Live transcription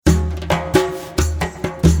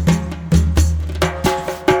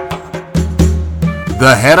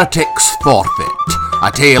The Heretic's Forfeit,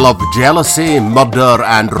 a tale of jealousy, murder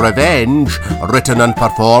and revenge, written and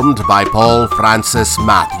performed by Paul Francis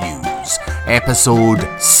Matthews. Episode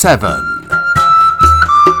 7.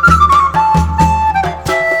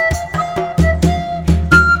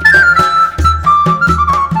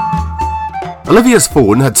 Olivia's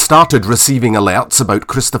phone had started receiving alerts about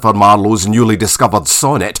Christopher Marlowe's newly discovered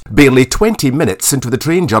sonnet barely 20 minutes into the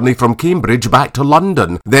train journey from Cambridge back to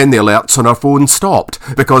London. Then the alerts on her phone stopped,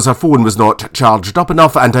 because her phone was not charged up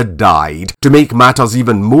enough and had died. To make matters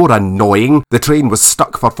even more annoying, the train was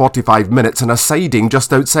stuck for 45 minutes in a siding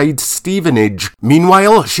just outside Stevenage.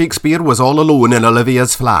 Meanwhile, Shakespeare was all alone in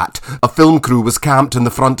Olivia's flat. A film crew was camped in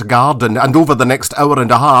the front garden, and over the next hour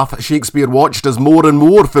and a half, Shakespeare watched as more and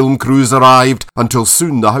more film crews arrived, until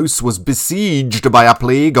soon the house was besieged by a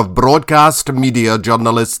plague of broadcast media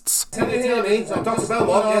journalists. They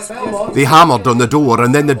hammered on the door,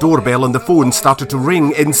 and then the doorbell and the phone started to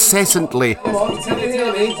ring incessantly.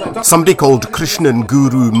 Somebody called Krishnan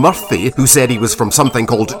Guru Murthy, who said he was from something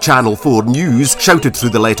called Channel 4 News, shouted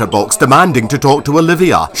through the letterbox demanding to talk to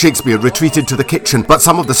Olivia. Shakespeare retreated to the kitchen, but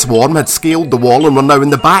some of the swarm had scaled the wall and were now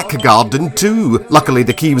in the back garden too. Luckily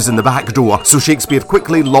the key was in the back door, so Shakespeare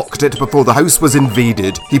quickly locked it before the house was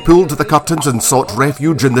invaded. He pulled the curtains and sought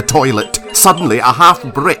refuge in the toilet. Suddenly a half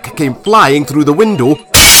brick came flying through the window.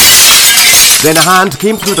 Then a hand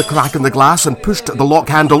came through the crack in the glass and pushed the lock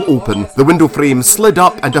handle open. The window frame slid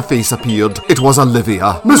up and a face appeared. It was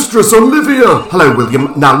Olivia. Mistress Olivia! Hello,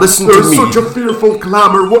 William. Now listen to me. There's such a fearful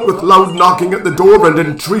clamour, what with loud knocking at the door and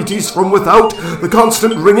entreaties from without, the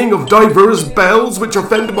constant ringing of divers bells which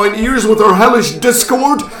offend mine ears with their hellish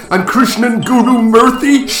discord, and Krishnan Guru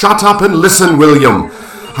Murthy. Shut up and listen, William.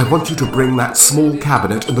 I want you to bring that small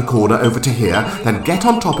cabinet in the corner over to here, then get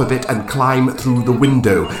on top of it and climb through the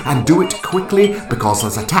window. And do it quickly, because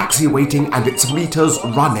there's a taxi waiting and its meter's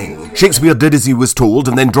running. Shakespeare did as he was told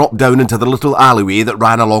and then dropped down into the little alleyway that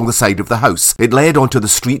ran along the side of the house. It led onto the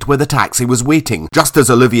street where the taxi was waiting. Just as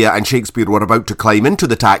Olivia and Shakespeare were about to climb into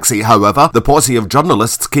the taxi, however, the posse of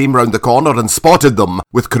journalists came round the corner and spotted them.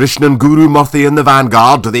 With Krishnan Guru Murthy in the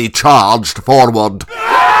vanguard, they charged forward.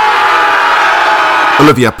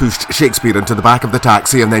 Olivia pushed Shakespeare into the back of the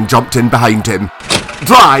taxi and then jumped in behind him.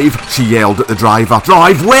 "Drive!" she yelled at the driver.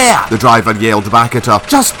 "Drive where?" The driver yelled back at her.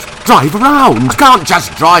 "Just drive around." "I can't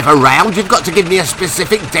just drive around, you've got to give me a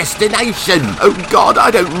specific destination." "Oh God, I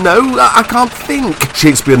don't know, I can't think."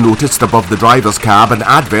 Shakespeare noticed above the driver's cab an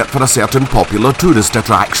advert for a certain popular tourist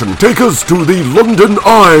attraction. "Take us to the London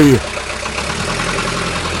Eye."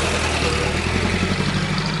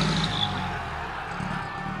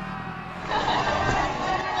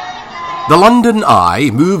 The London Eye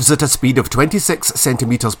moves at a speed of 26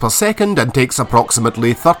 centimetres per second and takes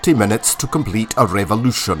approximately 30 minutes to complete a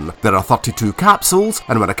revolution. There are 32 capsules,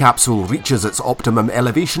 and when a capsule reaches its optimum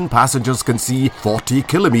elevation, passengers can see 40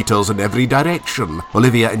 kilometres in every direction.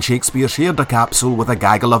 Olivia and Shakespeare shared a capsule with a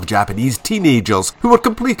gaggle of Japanese teenagers who were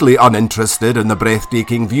completely uninterested in the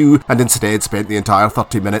breathtaking view and instead spent the entire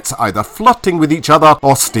 30 minutes either flirting with each other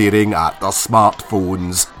or staring at their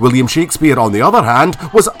smartphones. William Shakespeare, on the other hand,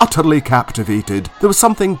 was utterly captivated. There was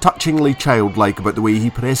something touchingly childlike about the way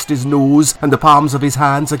he pressed his nose and the palms of his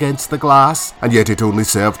hands against the glass, and yet it only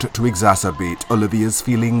served to exacerbate Olivia's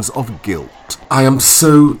feelings of guilt. "I am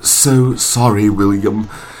so sorry, William.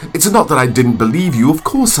 It's not that I didn't believe you, of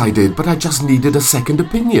course I did, but I just needed a second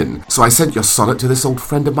opinion. So I sent your sonnet to this old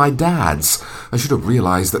friend of my dad's. I should have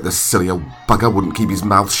realised that this silly old bugger wouldn't keep his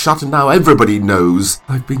mouth shut, and now everybody knows.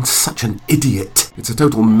 I've been such an idiot. It's a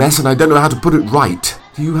total mess and I don't know how to put it right.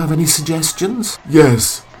 Do you have any suggestions?"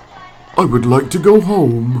 "Yes. I would like to go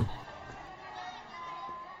home."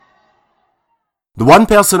 The one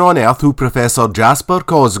person on earth who Professor Jasper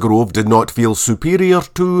Cosgrove did not feel superior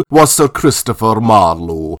to was Sir Christopher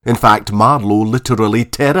Marlowe. In fact, Marlowe literally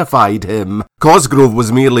terrified him. Cosgrove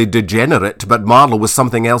was merely degenerate, but Marlowe was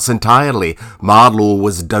something else entirely. Marlowe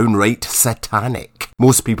was downright satanic.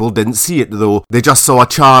 Most people didn't see it, though. They just saw a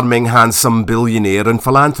charming, handsome billionaire and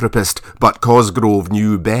philanthropist, but Cosgrove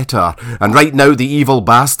knew better. And right now the evil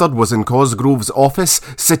bastard was in Cosgrove's office,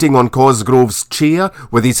 sitting on Cosgrove's chair,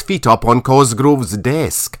 with his feet up on Cosgrove's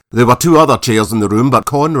desk. There were 2 other chairs in the room, but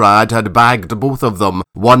Conrad had bagged both of them,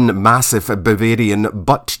 one massive Bavarian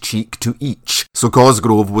butt cheek to each. So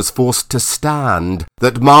Cosgrove was forced to stand.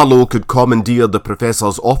 That Marlowe could commandeer the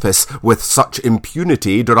professor's office with such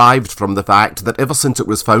impunity derived from the fact that ever since since it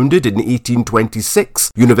was founded in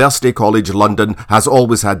 1826, University College London has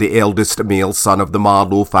always had the eldest male son of the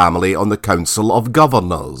Marlowe family on the Council of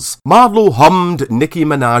Governors. Marlowe hummed Nicki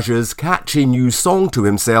Minaj's catchy new song to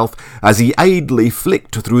himself as he idly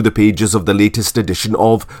flicked through the pages of the latest edition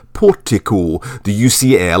of Portico, the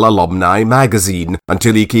UCL alumni magazine,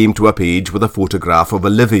 until he came to a page with a photograph of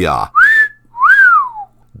Olivia.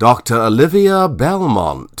 Dr. Olivia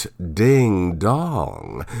Belmont, ding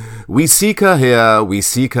dong. We seek her here, we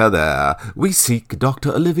seek her there, we seek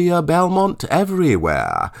Dr. Olivia Belmont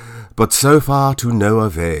everywhere, but so far to no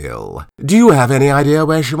avail. Do you have any idea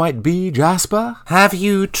where she might be, Jasper? Have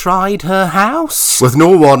you tried her house? With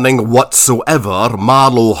no warning whatsoever,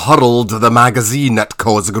 Marlowe hurled the magazine at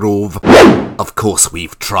Cosgrove. Of course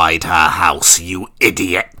we've tried her house, you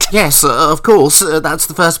idiot. Yes, of course. That's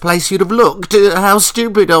the first place you'd have looked. How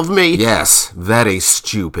stupid of me. Yes, very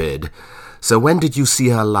stupid. So when did you see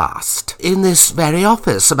her last? In this very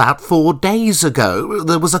office, about 4 days ago.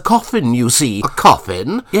 There was a coffin, you see. A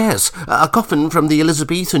coffin? Yes, a coffin from the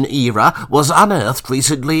Elizabethan era was unearthed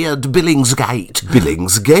recently at Billingsgate.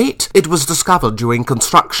 Billingsgate? It was discovered during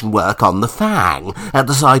construction work on the Fang, at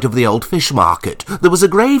the site of the old fish market. There was a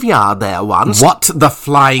graveyard there once. What the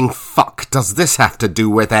flying fuck does this have to do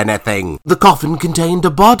with anything? The coffin contained a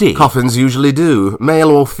body. Coffins usually do. Male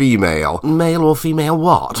or female? Male or female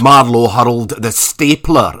what? Marlowe hurled the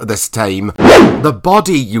stapler this time. The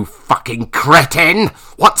body, you fucking cretin!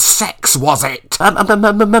 What sex was it?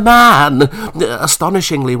 Man.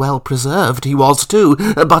 Astonishingly well preserved he was too,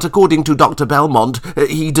 but according to Dr. Belmont,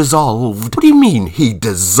 he dissolved. What do you mean, he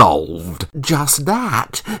dissolved? Just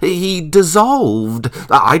that. He dissolved.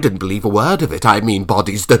 I didn't believe a word of it. I mean,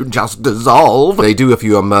 bodies don't just dissolve. They do if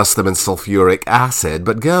you immerse them in sulfuric acid,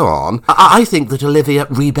 but go on. I think that Olivia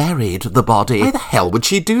reburied the body. Why the hell would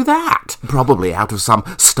she do that? Probably out of some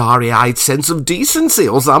starry-eyed sense of decency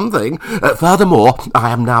or something. Furthermore,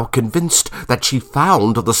 I am now convinced that she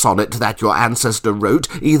found the sonnet that your ancestor wrote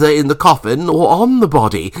either in the coffin or on the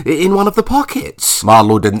body, in one of the pockets.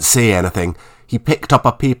 Marlowe didn't say anything. He picked up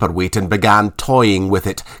a paperweight and began toying with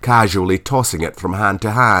it, casually tossing it from hand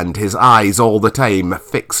to hand, his eyes all the time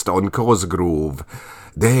fixed on Cosgrove.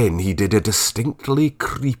 Then he did a distinctly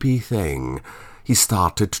creepy thing. He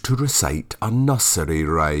started to recite a nursery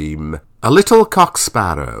rhyme. A little cock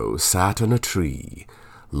sparrow sat in a tree,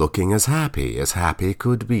 looking as happy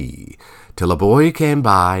could be, till a boy came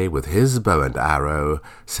by with his bow and arrow.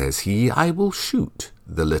 Says he, I will shoot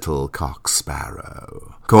the little cock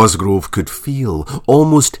sparrow. Cosgrove could feel,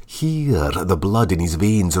 almost hear, the blood in his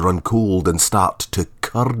veins run cold and start to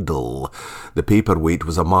curdle. The paperweight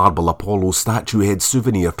was a marble Apollo statue head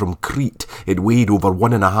souvenir from Crete. It weighed over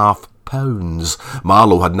 1.5 pounds.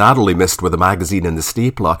 Marlowe had narrowly missed with the magazine and the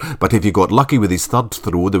stapler, but if he got lucky with his third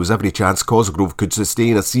throw, there was every chance Cosgrove could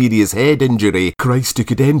sustain a serious head injury. Christ, he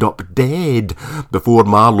could end up dead. Before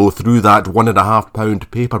Marlowe threw that 1.5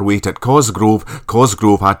 pound paperweight at Cosgrove,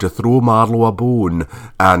 Cosgrove had to throw Marlowe a bone,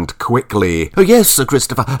 and quickly. Oh yes, Sir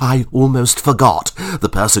Christopher, I almost forgot. The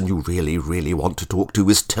person you really want to talk to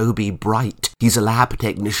is Toby Bright. He's a lab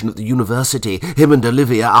technician at the university. Him and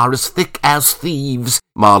Olivia are as thick as thieves.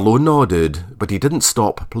 Marlowe nodded, but he didn't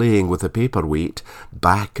stop playing with the paperweight.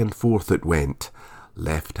 Back and forth it went.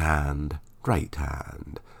 Left hand, right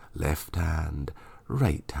hand, left hand,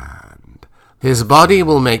 right hand. His body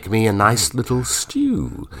will make me a nice little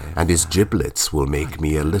stew, and his giblets will make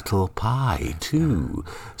me a little pie, too.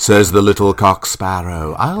 Says the little cock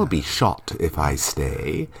sparrow, I'll be shot if I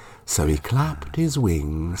stay. So he clapped his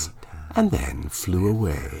wings, and then flew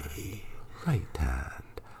away. Right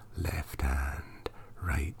hand, left hand.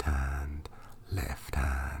 Right hand, left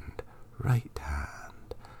hand, right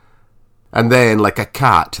hand. And then, like a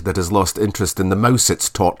cat that has lost interest in the mouse it's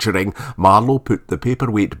torturing, Marlowe put the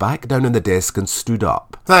paperweight back down on the desk and stood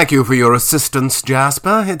up. Thank you for your assistance,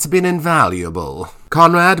 Jasper. It's been invaluable.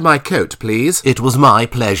 Conrad, my coat, please. It was my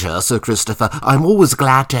pleasure, Sir Christopher. I'm always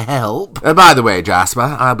glad to help. By the way,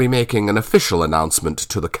 Jasper, I'll be making an official announcement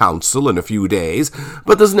to the council in a few days,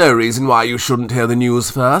 but there's no reason why you shouldn't hear the news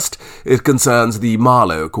first. It concerns the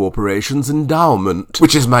Marlowe Corporation's endowment,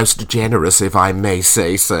 which is most generous, if I may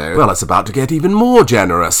say so. Well, it's about to get even more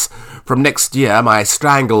generous. From next year, my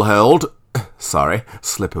stranglehold... Sorry,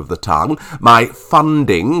 slip of the tongue. My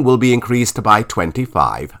funding will be increased by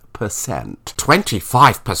 25%. 25%.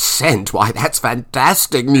 25%? Why, that's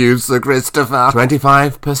fantastic news, Sir Christopher.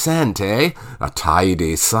 25%, eh? A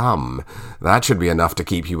tidy sum. That should be enough to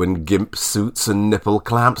keep you in gimp suits and nipple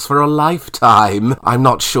clamps for a lifetime. I'm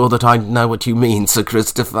not sure that I know what you mean, Sir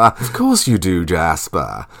Christopher. Of course you do,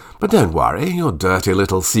 Jasper. But don't worry, your dirty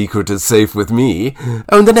little secret is safe with me.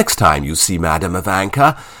 Oh, and the next time you see Madame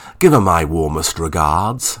Ivanka, give her my warmest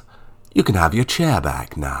regards. You can have your chair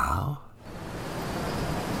back now.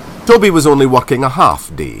 Toby was only working a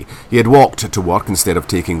half day. He had walked to work instead of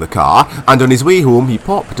taking the car, and on his way home he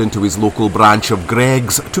popped into his local branch of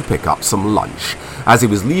Greg's to pick up some lunch. As he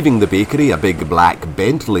was leaving the bakery, a big black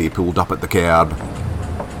Bentley pulled up at the curb.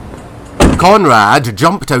 Conrad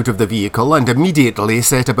jumped out of the vehicle and immediately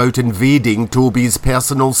set about invading Toby's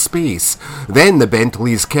personal space. Then the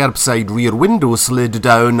Bentley's curbside rear window slid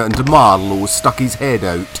down and Marlowe stuck his head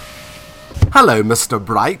out. Hello, Mr.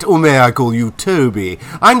 Bright, or may I call you Toby?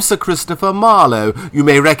 I'm Sir Christopher Marlowe. You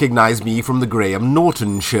may recognise me from the Graham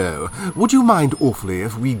Norton show. Would you mind awfully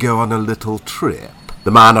if we go on a little trip?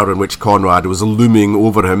 The manner in which Conrad was looming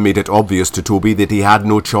over him made it obvious to Toby that he had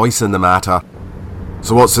no choice in the matter.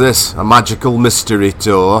 So what's this? A magical mystery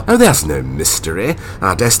tour? Oh, there's no mystery.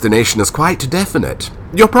 Our destination is quite definite.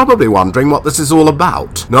 You're probably wondering what this is all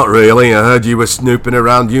about. Not really. I heard you were snooping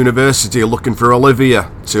around university looking for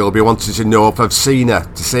Olivia. So you'll be wanting to know if I've seen her.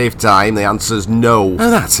 To save time, the answer's no. Oh,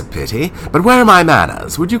 that's a pity. But where are my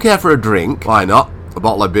manners? Would you care for a drink? Why not? A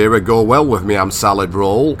bottle of beer would go well with me, I'm salad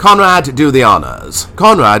roll. Conrad, do the honours.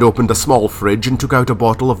 Conrad opened a small fridge and took out a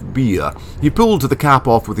bottle of beer. He pulled the cap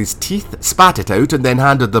off with his teeth, spat it out, and then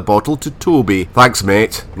handed the bottle to Toby. Thanks,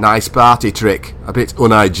 mate. Nice party trick. A bit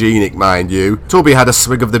unhygienic, mind you. Toby had a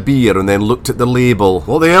swig of the beer and then looked at the label.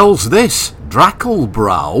 What the hell's this?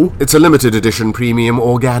 Drachelbrow? It's a limited edition premium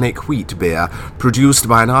organic wheat beer, produced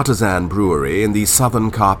by an artisan brewery in the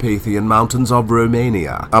southern Carpathian mountains of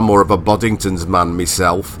Romania. I'm more of a Boddington's man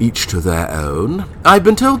myself, each to their own. I've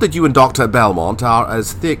been told that you and Dr. Belmont are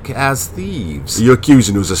as thick as thieves. You're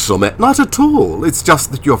accusing us of summit? Not at all. It's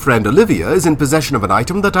just that your friend Olivia is in possession of an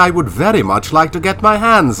item that I would very much like to get my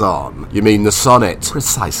hands on. You mean the sonnet?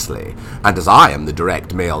 Precisely. And as I am the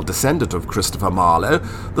direct male descendant of Christopher Marlowe,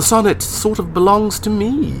 the sonnet sort of belongs to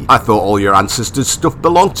me. I thought all your ancestors' stuff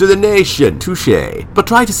belonged to the nation. Touché. But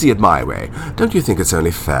try to see it my way. Don't you think it's only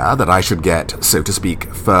fair that I should get, so to speak,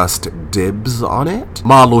 first dibs on it?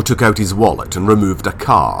 Marlowe took out his wallet and removed a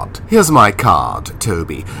card. Here's my card,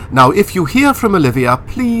 Toby. Now, if you hear from Olivia,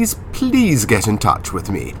 please get in touch with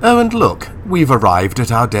me. Oh, and look, we've arrived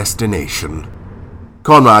at our destination.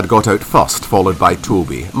 Conrad got out first, followed by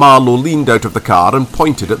Toby. Marlowe leaned out of the car and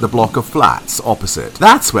pointed at the block of flats opposite.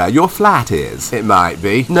 That's where your flat is. It might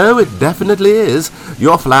be. No, it definitely is.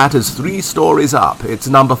 Your flat is 3 stories up. It's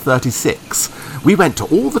number 36. We went to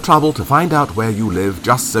all the trouble to find out where you live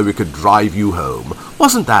just so we could drive you home.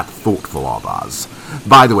 Wasn't that thoughtful of us?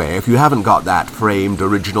 By the way, if you haven't got that framed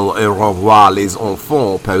original Au revoir les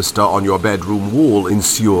enfants poster on your bedroom wall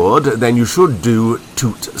insured, then you should do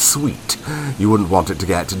toot sweet. You wouldn't want it to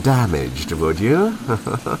get damaged, would you?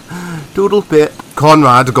 Toodle pip.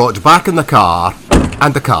 Conrad got back in the car,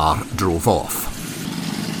 and the car drove off.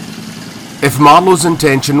 If Marlowe's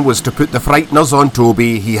intention was to put the frighteners on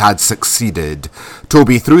Toby, he had succeeded.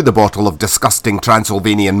 Toby threw the bottle of disgusting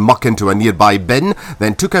Transylvanian muck into a nearby bin,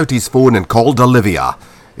 then took out his phone and called Olivia.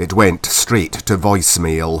 It went straight to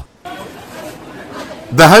voicemail.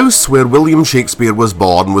 The house where William Shakespeare was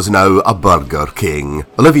born was now a Burger King.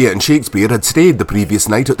 Olivia and Shakespeare had stayed the previous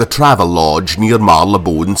night at the Travel Lodge near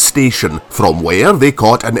Marylebone Station, from where they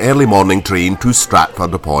caught an early morning train to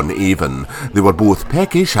Stratford-upon-Avon. They were both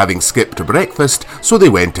peckish, having skipped breakfast, so they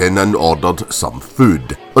went in and ordered some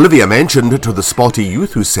food. Olivia mentioned to the spotty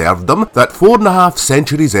youth who served them that 4.5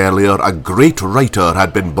 centuries earlier a great writer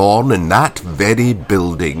had been born in that very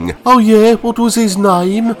building. Oh yeah, what was his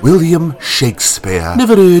name? William Shakespeare.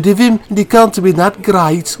 Never heard of him, and he can't have been that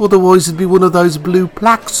great, otherwise it'd be one of those blue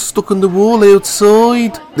plaques stuck on the wall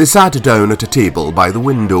outside. They sat down at a table by the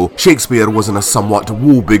window. Shakespeare was in a somewhat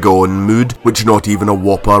woebegone mood, which not even a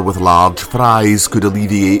whopper with large fries could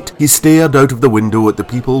alleviate. He stared out of the window at the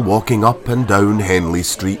people walking up and down Henley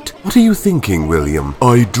Street. What are you thinking, William?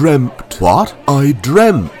 I dreamt. What? I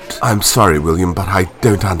dreamt. I'm sorry, William, but I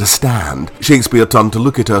don't understand. Shakespeare turned to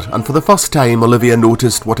look at her, and for the first time Olivia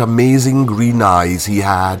noticed what amazing green eyes he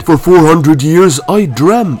had. For 400 years I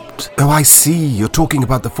dreamt. Oh, I see. You're talking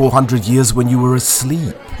about the 400 years when you were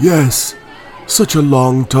asleep. Yes. Such a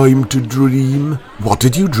long time to dream. What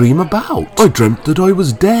did you dream about? I dreamt that I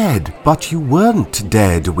was dead. But you weren't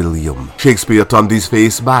dead, William. Shakespeare turned his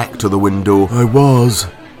face back to the window. I was,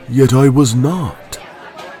 yet I was not.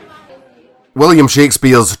 William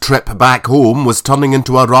Shakespeare's trip back home was turning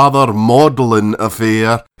into a rather maudlin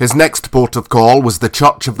affair. His next port of call was the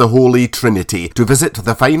Church of the Holy Trinity, to visit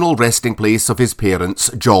the final resting place of his parents,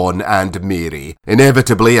 John and Mary.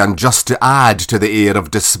 Inevitably, and just to add to the air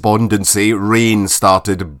of despondency, rain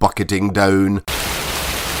started bucketing down.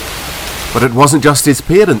 But it wasn't just his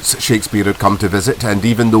parents Shakespeare had come to visit, and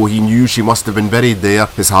even though he knew she must have been buried there,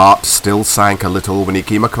 his heart still sank a little when he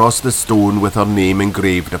came across the stone with her name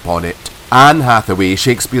engraved upon it. Anne Hathaway,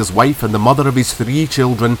 Shakespeare's wife and the mother of his 3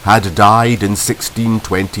 children, had died in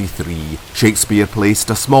 1623. Shakespeare placed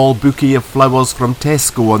a small bouquet of flowers from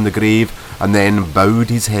Tesco on the grave, and then bowed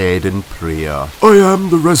his head in prayer. I am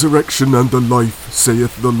the resurrection and the life,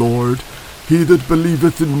 saith the Lord. He that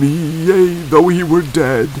believeth in me, yea, though he were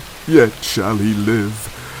dead, yet shall he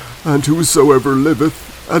live. And whosoever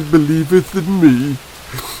liveth and believeth in me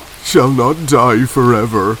shall not die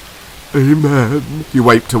forever. Amen. He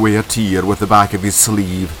wiped away a tear with the back of his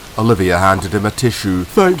sleeve. Olivia handed him a tissue.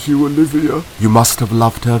 Thank you, Olivia. You must have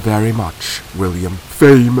loved her very much, William.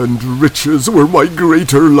 Fame and riches were my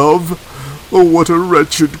greater love. Oh, what a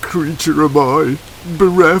wretched creature am I,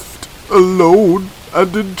 bereft, alone,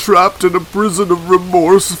 and entrapped in a prison of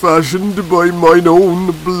remorse fashioned by mine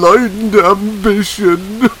own blind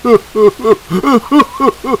ambition.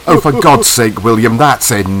 Oh, for God's sake, William,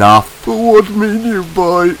 that's enough. What mean you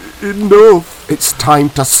by enough? It's time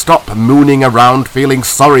to stop mooning around feeling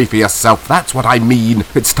sorry for yourself. That's what I mean.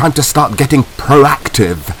 It's time to start getting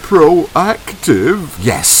proactive. Proactive?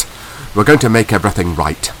 Yes. We're going to make everything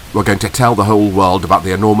right. We're going to tell the whole world about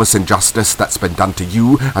the enormous injustice that's been done to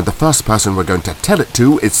you, and the first person we're going to tell it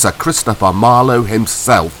to is Sir Christopher Marlowe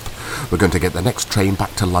himself. We're going to get the next train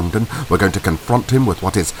back to London. We're going to confront him with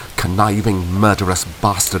what his conniving, murderous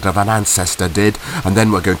bastard of an ancestor did, and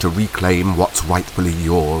then we're going to reclaim what's rightfully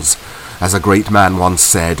yours. As a great man once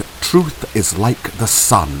said, truth is like the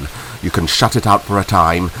sun. You can shut it out for a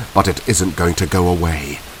time, but it isn't going to go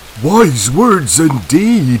away. Wise words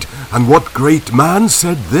indeed. And what great man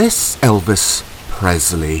said this? Elvis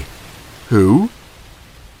Presley. Who?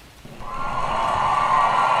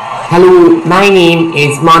 Hello, my name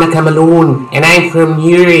is Monica Malone, and I'm from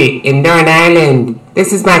Newry in Northern Ireland.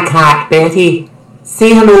 This is my cat, Betty.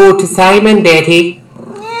 Say hello to Simon, Betty.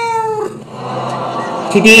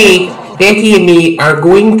 Today, Betty and me are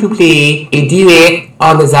going to play a duet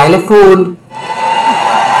on the xylophone.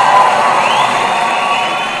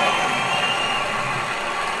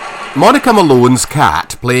 Monica Malone's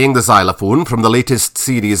cat, playing the xylophone from the latest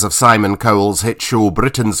series of Simon Cowell's hit show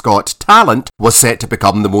Britain's Got Talent, was set to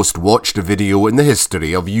become the most watched video in the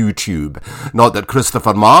history of YouTube. Not that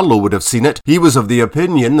Christopher Marlowe would have seen it. He was of the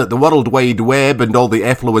opinion that the World Wide Web and all the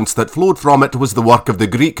effluence that flowed from it was the work of the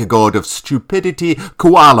Greek god of stupidity,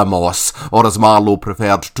 Koalamos, or as Marlowe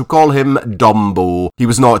preferred to call him, Dumbo. He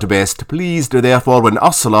was not best pleased, therefore, when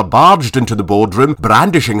Ursula barged into the boardroom,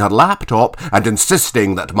 brandishing her laptop and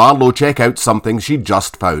insisting that Marlowe check out something she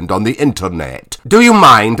just found on the internet. Do you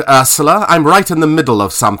mind, Ursula? I'm right in the middle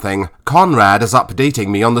of something. Conrad is updating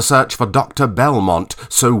me on the search for Dr. Belmont,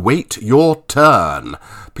 so wait your turn.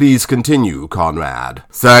 Please continue, Conrad.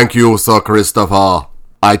 Thank you, Sir Christopher.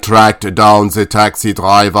 I tracked down the taxi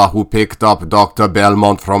driver who picked up Dr.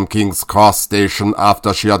 Belmont from King's Cross Station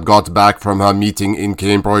after she had got back from her meeting in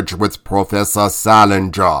Cambridge with Professor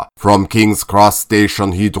Salinger. From King's Cross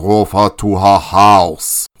Station, he drove her to her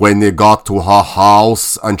house. When they got to her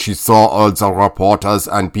house and she saw all the reporters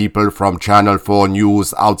and people from Channel 4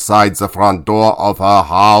 News outside the front door of her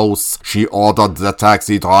house, she ordered the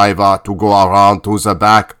taxi driver to go around to the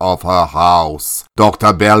back of her house.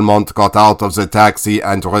 Dr. Belmont got out of the taxi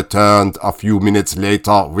and returned a few minutes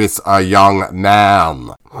later with a young man.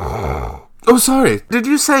 Oh, sorry. Did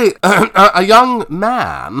you say a young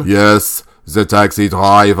man? Yes. The taxi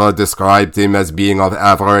driver described him as being of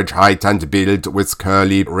average height and build with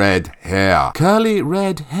curly red hair. Curly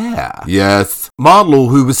red hair? Yes. Marlowe,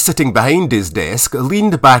 who was sitting behind his desk,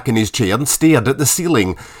 leaned back in his chair and stared at the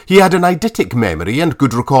ceiling. He had an eidetic memory and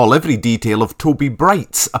could recall every detail of Toby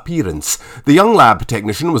Bright's appearance. The young lab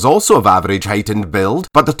technician was also of average height and build,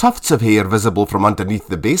 but the tufts of hair visible from underneath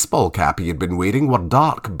the baseball cap he had been wearing were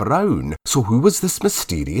dark brown. So who was this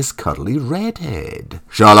mysterious curly redhead?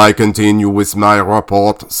 Shall I continue with my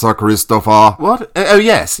report, Sir Christopher? What? Oh,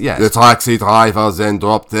 yes. The taxi driver then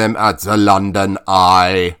dropped them at the London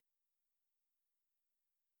Eye.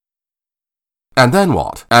 And then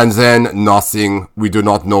what? And then nothing. We do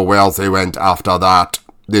not know where they went after that.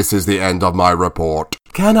 This is the end of my report.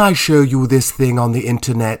 Can I show you this thing on the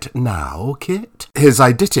internet now, Kit? His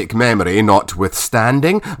eidetic memory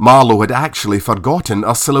notwithstanding, Marlowe had actually forgotten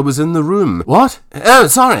Ursula was in the room. What? Oh,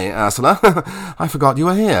 sorry, Ursula. I forgot you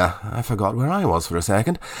were here. I forgot where I was for a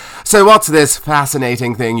second. So what's this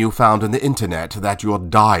fascinating thing you found on the internet that you're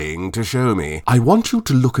dying to show me? I want you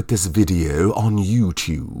to look at this video on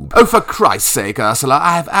YouTube. Oh, for Christ's sake, Ursula,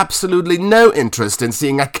 I have absolutely no interest in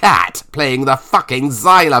seeing a cat playing the fucking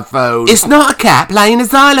xylophone. It's not a cat playing a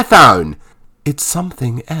xylophone. It's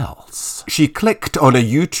something else. She clicked on a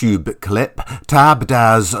YouTube clip tabbed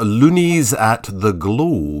as Loonies at the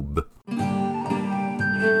Globe.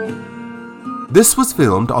 This was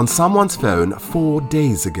filmed on someone's phone 4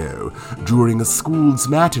 days ago during a school's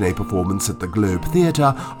matinee performance at the Globe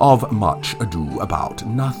Theatre of Much Ado About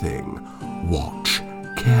Nothing. Watch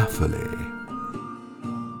carefully.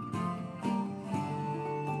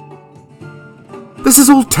 This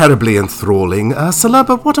is all terribly enthralling, Ursula,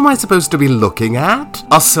 but what am I supposed to be looking at?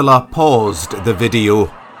 Ursula paused the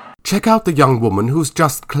video. Check out the young woman who's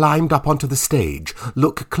just climbed up onto the stage.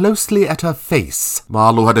 Look closely at her face.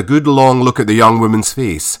 Marlowe had a good long look at the young woman's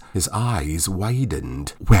face. His eyes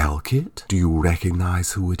widened. Well, Kit, do you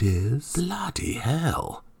recognise who it is? Bloody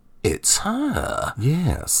hell. It's her.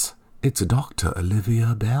 Yes, it's Dr.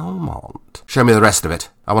 Olivia Belmont. Show me the rest of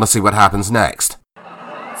it. I want to see what happens next.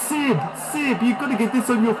 Sib, you've got to get this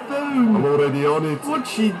on your phone. I'm already on it. What's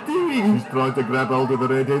she doing? She's trying to grab hold of the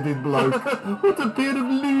red-headed bloke. What a pair of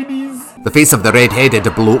loonies. The face of the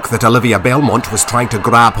red-headed bloke that Olivia Belmont was trying to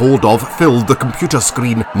grab hold of filled the computer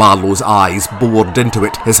screen. Marlowe's eyes bored into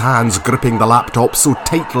it, his hands gripping the laptop so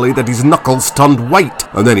tightly that his knuckles turned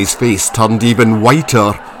white, and then his face turned even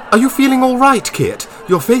whiter. Are you feeling all right, Kit?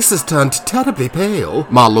 Your face has turned terribly pale.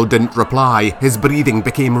 Marlowe didn't reply. His breathing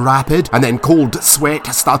became rapid, and then cold sweat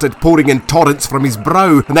started pouring in torrents from his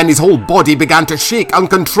brow, and then his whole body began to shake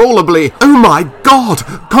uncontrollably. Oh my God!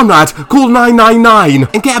 Conrad, call 999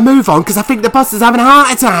 and get a move on, because I think the boss is having a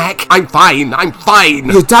heart attack. I'm fine.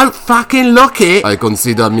 You don't fucking look it. I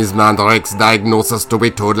consider Miss Mandrake's diagnosis to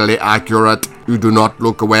be totally accurate. You do not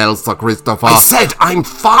look well, Sir Christopher. I said I'm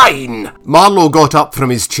fine! Marlowe got up from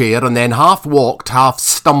his chair and then half walked, half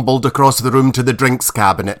stumbled across the room to the drinks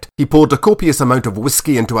cabinet. He poured a copious amount of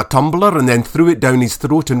whiskey into a tumbler and then threw it down his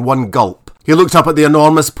throat in one gulp. He looked up at the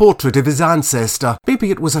enormous portrait of his ancestor. Maybe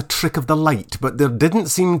it was a trick of the light, but there didn't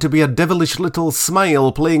seem to be a devilish little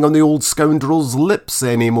smile playing on the old scoundrel's lips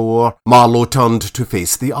anymore. Marlowe turned to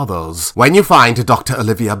face the others. When you find Dr.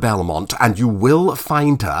 Olivia Belmont, and you will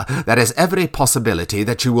find her, there is every possibility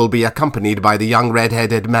that you will be accompanied by the young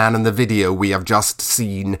red-headed man in the video we have just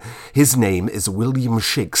seen. His name is William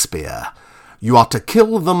Shakespeare. You are to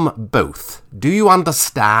kill them both. Do you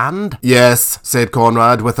understand? Yes, said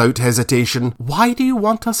Conrad without hesitation. Why do you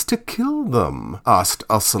want us to kill them? Asked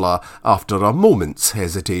Ursula after a moment's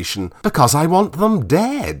hesitation. Because I want them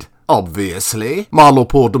dead, obviously. Marlowe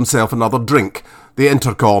poured himself another drink. The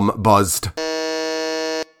intercom buzzed.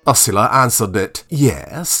 Ursula answered it.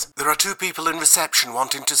 Yes? There are 2 people in reception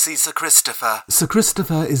wanting to see Sir Christopher. Sir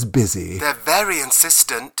Christopher is busy. They're very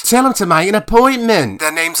insistent. Tell him to make an appointment.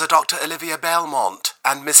 Their names are Dr. Olivia Belmont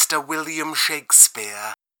and Mr. William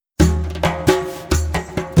Shakespeare.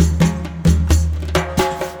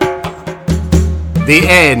 The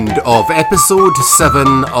end of episode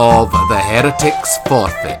 7 of The Heretic's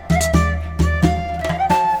Forfeit.